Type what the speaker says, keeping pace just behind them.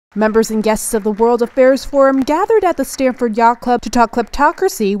Members and guests of the World Affairs Forum gathered at the Stamford Yacht Club to talk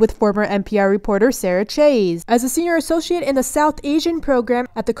kleptocracy with former NPR reporter Sarah Chayes. As a senior associate in the South Asian program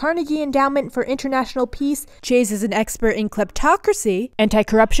at the Carnegie Endowment for International Peace, Chayes is an expert in kleptocracy,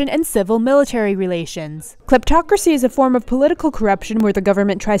 anti-corruption, and civil-military relations. Kleptocracy is a form of political corruption where the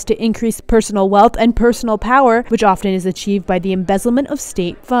government tries to increase personal wealth and personal power, which often is achieved by the embezzlement of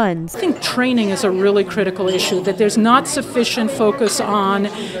state funds. I think training is a really critical issue, that there's not sufficient focus on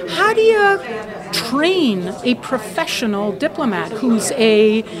how do you train a professional diplomat who's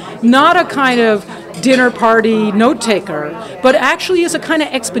not a kind of dinner party note taker, but actually is a kind of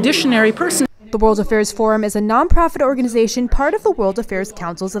expeditionary person. The World Affairs Forum is a nonprofit organization part of the World Affairs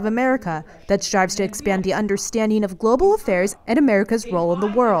Councils of America that strives to expand the understanding of global affairs and America's role in the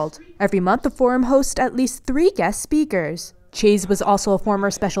world. Every month, the forum hosts at least 3 guest speakers. Chayes was also a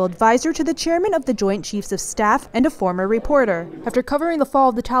former special advisor to the chairman of the Joint Chiefs of Staff and a former reporter. After covering the fall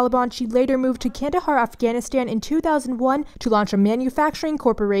of the Taliban, she later moved to Kandahar, Afghanistan in 2001 to launch a manufacturing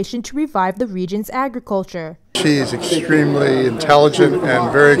corporation to revive the region's agriculture. She is extremely intelligent and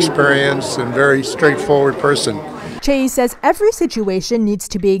very experienced and very straightforward person. Chayes says every situation needs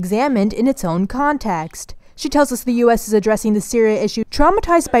to be examined in its own context. She tells us the U.S. is addressing the Syria issue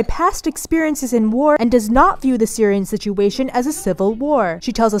traumatized by past experiences in war and does not view the Syrian situation as a civil war.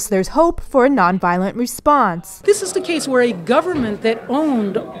 She tells us there's hope for a nonviolent response. This is the case where a government that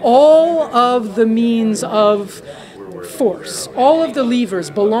owned all of the means of force, all of the levers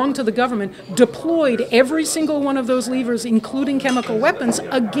belonged to the government, deployed every single one of those levers, including chemical weapons,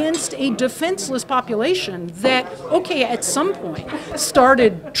 against a defenseless population that, at some point,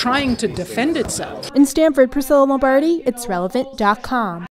 started trying to defend itself. In Stamford, Priscilla Lombardi, It'sRelevant.com.